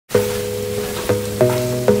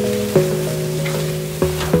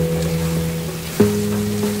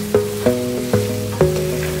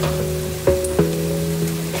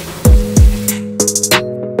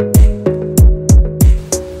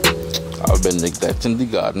neglecting the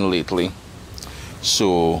garden lately.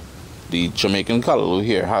 So the Jamaican Callaloo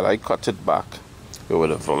here, had I cut it back, it would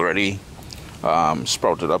have already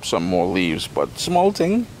sprouted up some more leaves. But small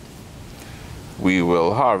thing, we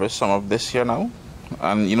will harvest some of this here now.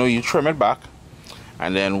 And you know, you trim it back,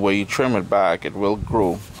 and then where you trim it back, it will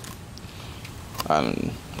grow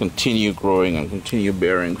and continue growing and continue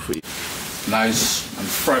bearing for you. Nice and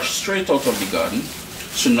fresh, straight out of the garden.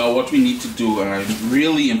 So now what we need to do, and I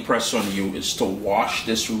really impress on you, is to wash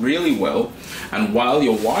this really well. And while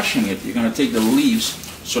you're washing it, you're going to take the leaves,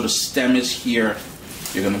 so the stem is here.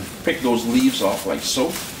 You're going to pick those leaves off like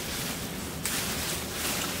so.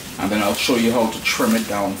 And then I'll show you how to trim it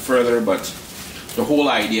down further. But the whole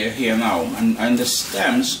idea here now, and the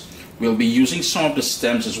stems, we'll be using some of the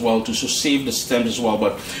stems as well to save the stems as well.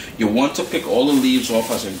 But you want to pick all the leaves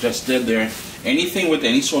off as I just did there. Anything with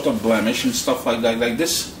any sort of blemish and stuff like that, like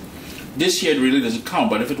this here, it really doesn't count.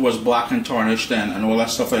 But if it was black and tarnished then and all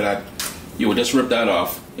that stuff like that, you would just rip that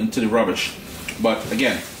off into the rubbish. But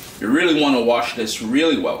again, you really want to wash this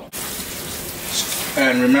really well.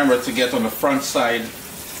 And remember to get on the front side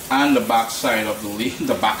and the back side of the leaf,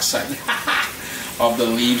 the back side of the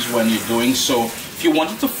leaves when you're doing so. If you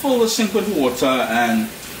wanted to fill the sink with water and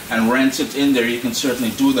rinse it in there, you can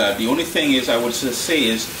certainly do that. The only thing is, I would say,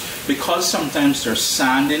 is because sometimes there's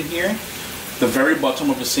sand in here, the very bottom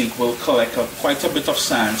of the sink will collect quite a bit of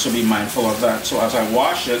sand, so be mindful of that. So as I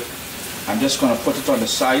wash it, I'm just going to put it on the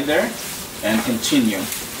side there and continue.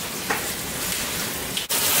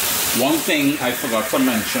 One thing I forgot to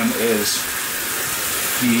mention is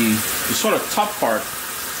the sort of top part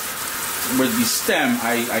with the stem.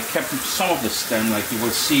 I kept some of the stem, like you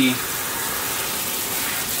will see.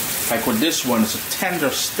 Like with this one, it's a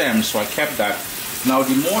tender stem, so I kept that. Now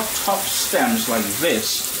the more tough stems like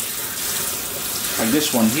this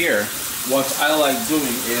one here, what I like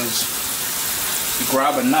doing is you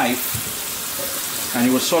grab a knife and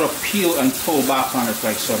you would sort of peel and pull back on it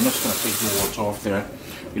like so. I'm just going to take the water off there.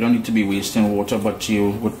 You don't need to be wasting water, but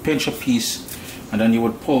you would pinch a piece and then you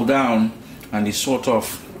would pull down, and the sort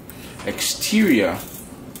of exterior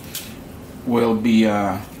will be,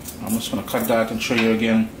 I'm just going to cut that and show you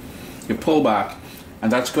again. You pull back,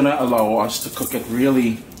 and that's going to allow us to cook it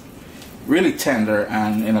really, really tender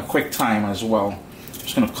and in a quick time as well.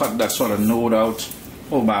 Just going to cut that sort of node out,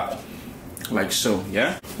 pull back like so,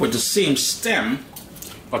 yeah? With the same stem,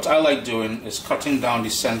 what I like doing is cutting down the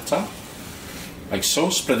center like so,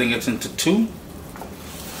 splitting it into two.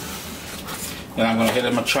 Then I'm going to hit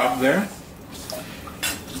them a chop there,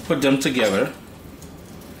 put them together,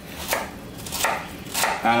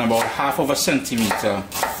 and about 1/2 centimeter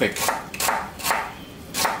thick.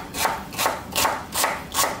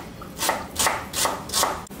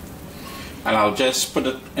 And I'll just put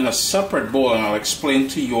it in a separate bowl, and I'll explain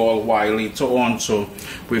to you all why later on. So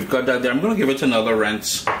we've got that there. I'm going to give it another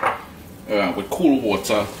rinse with cool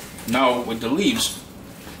water. Now with the leaves,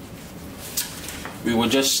 we will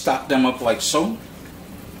just stack them up like so.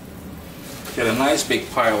 Get a nice big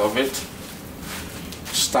pile of it,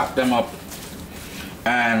 stack them up.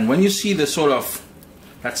 And when you see the sort of,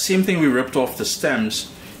 that same thing we ripped off the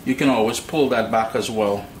stems, you can always pull that back as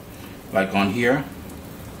well, like on here.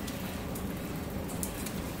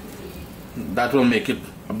 That will make it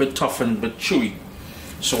a bit tough and a bit chewy.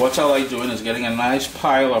 So what I like doing is getting a nice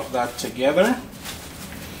pile of that together.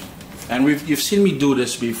 And you've seen me do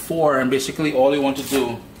this before, and basically all you want to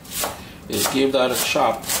do is give that a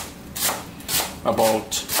chop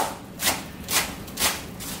about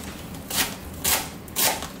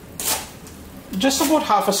just about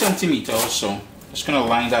 1/2 centimeter or so. Just gonna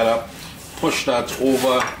line that up, push that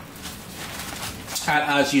over, and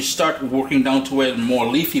as you start working down to where the more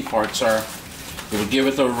leafy parts are, you will give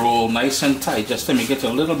it a roll nice and tight just to make it a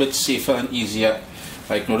little bit safer and easier.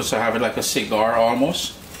 Like notice I have it like a cigar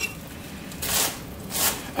almost.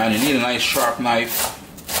 And you need a nice sharp knife,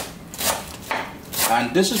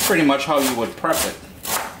 and this is pretty much how you would prep it.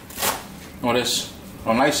 Notice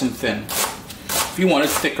how nice and thin. If you want it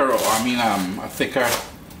thicker, or a thicker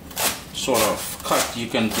sort of cut, you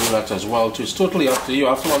can do that as well too. It's totally up to you.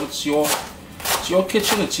 After all, it's your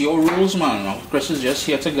kitchen, it's your rules, man. Chris is just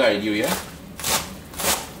here to guide you, yeah?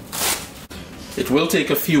 It will take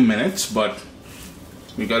a few minutes, but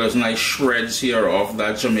we got those nice shreds here of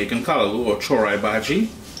that Jamaican Callaloo or Chorai Bhagi.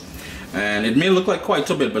 And it may look like quite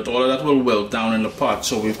a bit, but all of that will wilt down in the pot.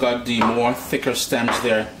 So we've got the more thicker stems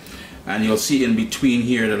there, and you'll see in between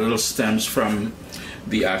here the little stems from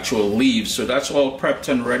the actual leaves. So that's all prepped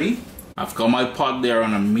and ready. I've got my pot there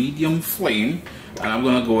on a medium flame, and I'm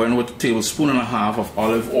going to go in with 1.5 tablespoons of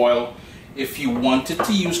olive oil. If you wanted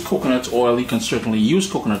to use coconut oil, you can certainly use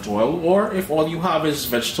coconut oil, or if all you have is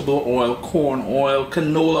vegetable oil, corn oil,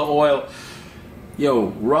 canola oil, yo,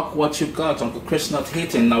 rock what you got. Uncle Chris not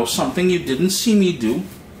hating. Now, something you didn't see me do,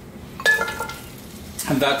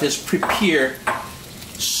 and that is prepare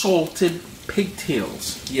salted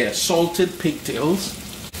pigtails. Yeah, salted pigtails.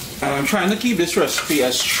 And I'm trying to keep this recipe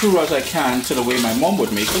as true as I can to the way my mom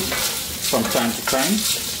would make it from time to time.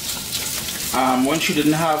 When she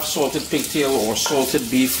didn't have salted pigtail or salted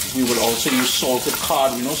beef, we would also use salted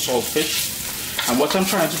cod, you know, saltfish. And what I'm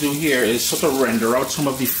trying to do here is sort of render out some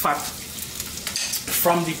of the fat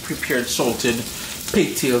from the prepared salted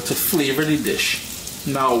pigtail to flavor the dish.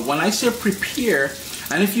 Now, when I say prepare,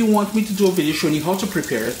 and if you want me to do a video showing you how to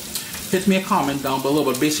prepare it, hit me a comment down below.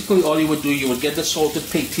 But basically all you would do, you would get the salted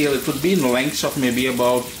pigtail. It would be in lengths of maybe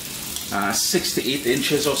about 6 to 8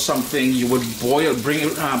 inches or something. You would boil, bring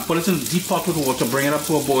it, put it in a deep pot with water, bring it up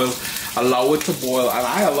to a boil, allow it to boil, and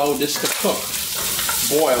I allow this to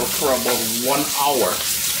boil for about 1 hour.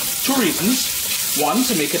 2 reasons. 1,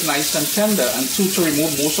 to make it nice and tender, and 2, to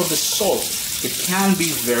remove most of the salt. It can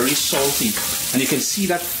be very salty, and you can see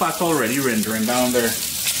that fat already rendering down there.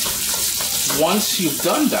 Once you've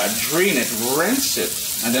done that, drain it, rinse it,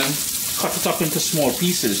 and then cut it up into small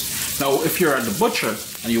pieces. Now, if you're at the butcher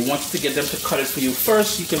and you want to get them to cut it for you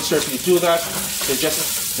first, you can certainly do that. It's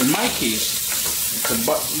just, in my case,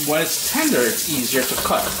 when it's tender, it's easier to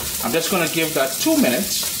cut. I'm just going to give that 2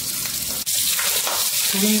 minutes.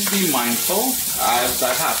 Please be mindful, as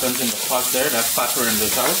that happens in the pot there, that fat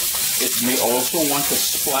renders out. It may also want to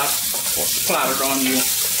splat or splatter on you,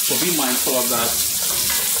 so be mindful of that.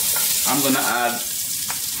 I'm going to add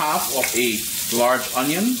half of a large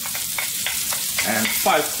onion and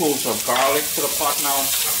 5 cloves of garlic to the pot now.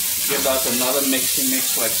 Give that another mix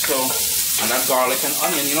like so. And that garlic and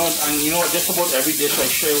onion, you know, just about every dish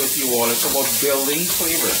I share with you all, it's about building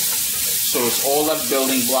flavor. So it's all that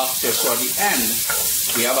building blocks there. So at the end,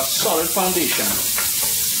 we have a solid foundation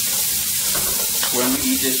when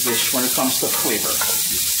we eat this dish when it comes to flavor.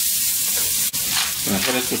 I'm going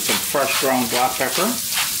to hit it with some fresh ground black pepper.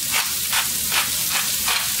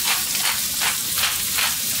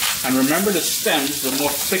 And remember the stems, the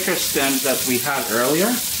more thicker stems that we had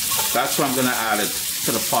earlier, that's where I'm going to add it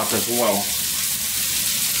to the pot as well.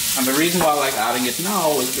 And the reason why I like adding it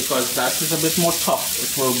now is because that is a bit more tough.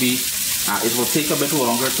 It will take a bit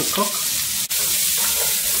longer to cook.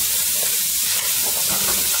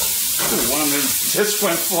 Ooh, one of them just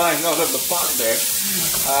went flying out of the pot there.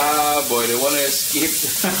 Ah, boy, they want to escape.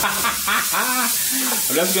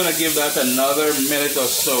 I'm just going to give that another minute or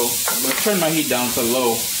so. I'm going to turn my heat down to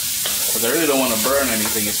low, because I really don't want to burn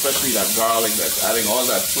anything, especially that garlic that's adding all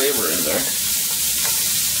that flavor in there.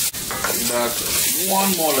 Give that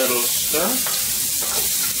one more little stir.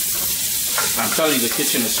 I'm telling you, the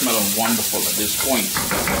kitchen is smelling wonderful at this point.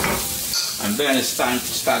 And then it's time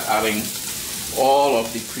to start adding all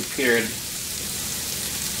of the prepared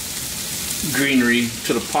greenery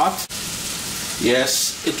to the pot.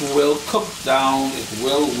 Yes, it will cook down, it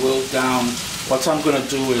will wilt down. What I'm going to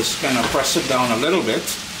do is kind of press it down a little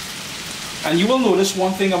bit. And you will notice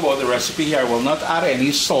one thing about the recipe here, I will not add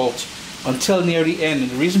any salt until near the end.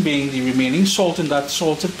 And the reason being, the remaining salt in that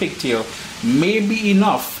salted pigtail may be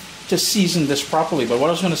enough to season this properly. But what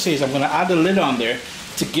I was going to say is I'm going to add the lid on there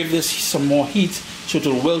to give this some more heat so it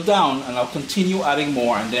will wilt down, and I'll continue adding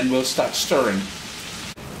more, and then we'll start stirring.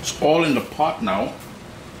 It's all in the pot now.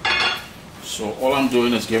 So all I'm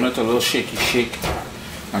doing is giving it a little shaky shake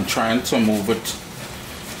and trying to move it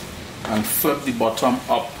and flip the bottom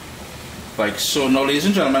up like so. Now, ladies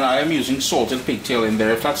and gentlemen, I am using salted pigtail in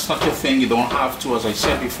there. If that's not your thing, you don't have to. As I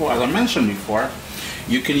said before, as I mentioned before,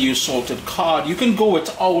 you can use salted cod. You can go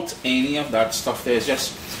without any of that stuff. There's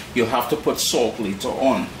just, you'll have to put salt later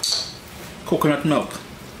on. Coconut milk.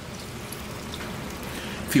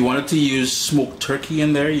 If you wanted to use smoked turkey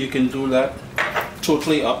in there, you can do that.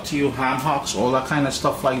 Totally up to you. Ham hocks, all that kind of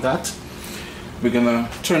stuff like that. We're gonna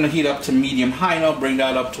turn the heat up to medium high now, bring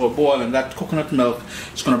that up to a boil, and that coconut milk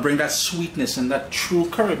is gonna bring that sweetness and that true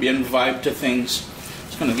Caribbean vibe to things.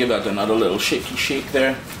 Just gonna give that another little shaky shake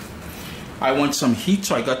there. I want some heat,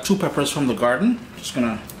 so I got 2 peppers from the garden. Just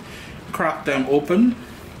gonna crack them open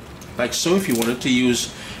like so. If you wanted to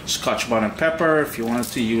use Scotch bonnet pepper, if you wanted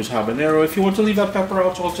to use habanero, if you want to leave that pepper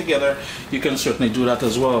out altogether, you can certainly do that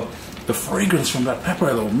as well. The fragrance from that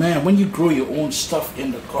pepper though, man, when you grow your own stuff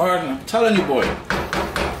in the garden, I'm telling you, boy.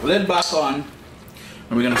 Lid back on, and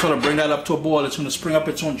we're going to sort of bring that up to a boil. It's going to spring up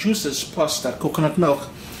its own juices, plus that coconut milk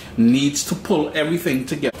needs to pull everything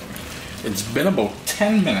together. It's been about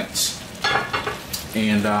 10 minutes,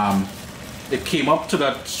 and it came up to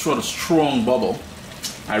that sort of strong bubble,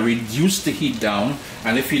 I reduced the heat down,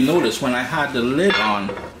 and if you notice, when I had the lid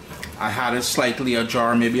on, I had it slightly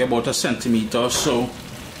ajar, maybe about a centimeter or so.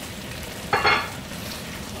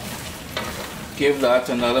 Give that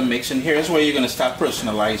another mix, and here's where you're going to start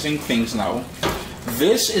personalizing things now.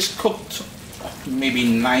 This is cooked maybe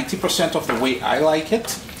 90% of the way I like it.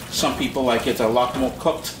 Some people like it a lot more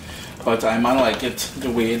cooked, but I might like it the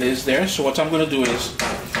way it is there. So what I'm going to do is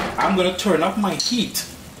I'm going to turn up my heat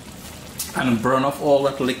and burn off all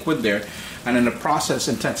that liquid there, and in the process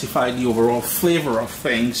intensify the overall flavor of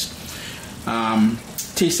things.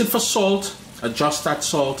 Taste it for salt, adjust that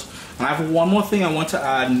salt. And I have one more thing I want to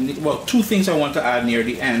add, well, two things I want to add near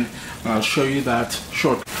the end, and I'll show you that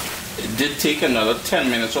shortly. It did take another 10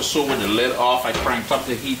 minutes or so with the lid off. I cranked up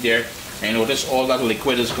the heat there, and notice all that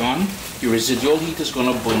liquid is gone. The residual heat is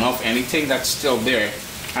going to burn off anything that's still there.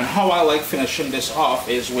 And how I like finishing this off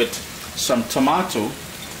is with some tomato,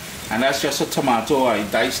 and that's just a tomato I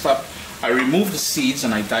diced up. I removed the seeds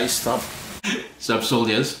and I diced up. Sup,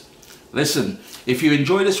 soldiers? Listen, if you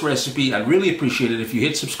enjoy this recipe, I'd really appreciate it if you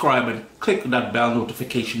hit subscribe and click that bell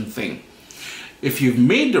notification thing. If you've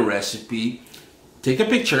made the recipe, take a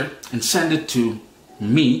picture and send it to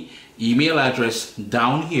me. Email address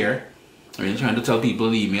down here. I mean, trying to tell people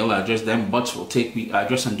the email address, them butts will take the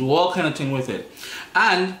address and do all kind of thing with it.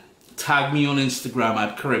 And tag me on Instagram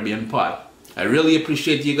at caribbeanpot. I really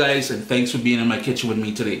appreciate you guys, and thanks for being in my kitchen with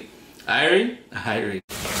me today. Irene? Irene.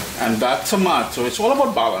 And that tomato, it's all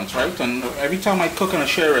about balance, right? And every time I cook and I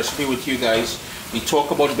share a recipe with you guys, we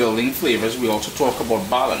talk about building flavors, we also talk about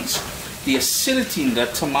balance. The acidity in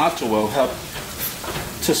that tomato will help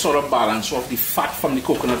to sort of balance off the fat from the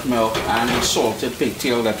coconut milk and the salted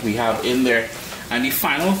pigtail that we have in there. And the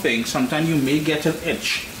final thing, sometimes you may get an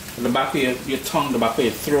itch at the back of your tongue, the back of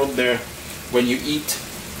your throat there, when you eat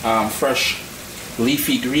fresh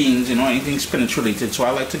leafy greens, you know, anything spinach related. So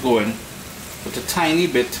I like to go in with a tiny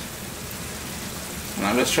bit, and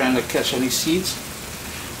I'm just trying to catch any seeds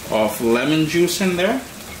of lemon juice in there.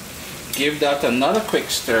 Give that another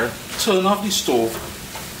quick stir, turn off the stove,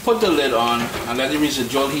 put the lid on, and let the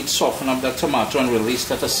residual heat soften up that tomato and release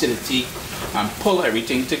that acidity, and pull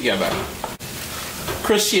everything together.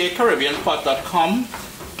 Chris here, caribbeanpot.com.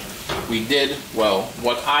 We did, well,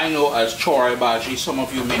 what I know as Chorai Bhagi. Some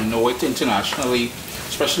of you may know it internationally,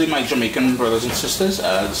 especially my Jamaican brothers and sisters,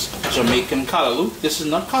 as Jamaican Callaloo. This is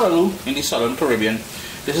not Callaloo in the Southern Caribbean.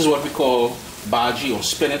 This is what we call Bhagi or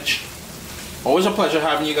spinach. Always a pleasure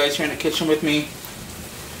having you guys here in the kitchen with me.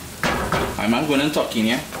 I'm not going and talking,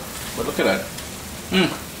 yeah? But look at that.